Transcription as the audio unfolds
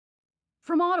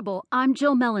From Audible, I'm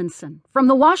Jill Mellinson. From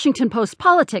the Washington Post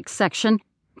Politics section,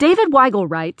 David Weigel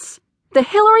writes, "The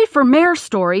Hillary for Mayor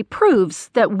story proves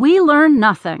that we learn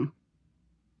nothing."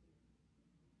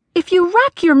 If you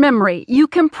rack your memory, you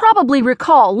can probably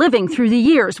recall living through the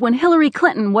years when Hillary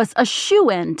Clinton was a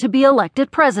shoo-in to be elected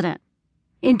president.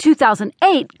 In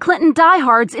 2008, Clinton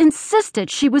diehards insisted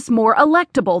she was more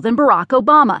electable than Barack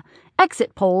Obama.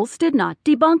 Exit polls did not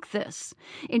debunk this.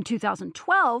 In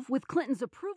 2012, with Clinton's approval